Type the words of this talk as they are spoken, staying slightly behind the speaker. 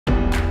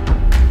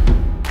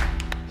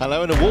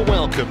Hello and a warm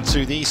welcome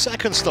to the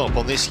second stop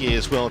on this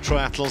year's World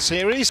Triathlon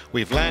Series.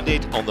 We've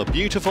landed on the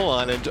beautiful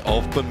island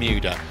of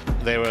Bermuda.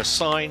 There are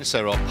signs,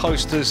 there are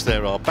posters,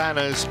 there are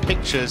banners,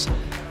 pictures,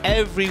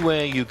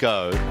 everywhere you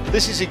go.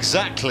 This is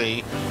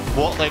exactly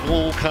what they've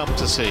all come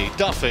to see.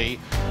 Duffy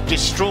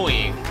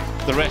destroying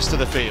the rest of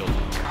the field.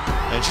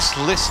 And just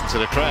listen to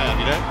the crowd,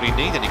 you don't really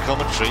need any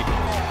commentary.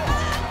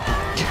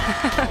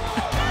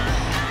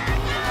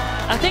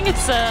 I think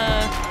it's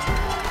a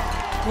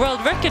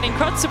world record in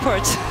crowd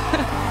support.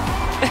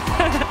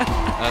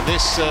 And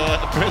this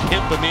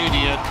brilliant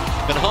Bermudian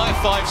can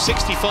high-five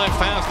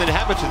 65,000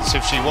 inhabitants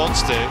if she wants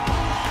to.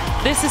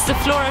 This is the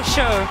Flora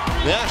show.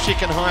 Now she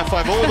can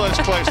high-five all those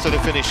close to the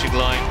finishing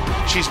line.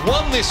 She's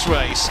won this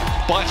race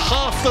by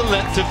half the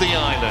length of the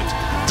island.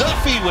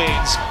 Duffy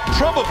wins,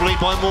 probably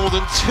by more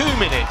than 2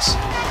 minutes.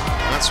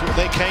 That's what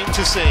they came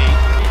to see.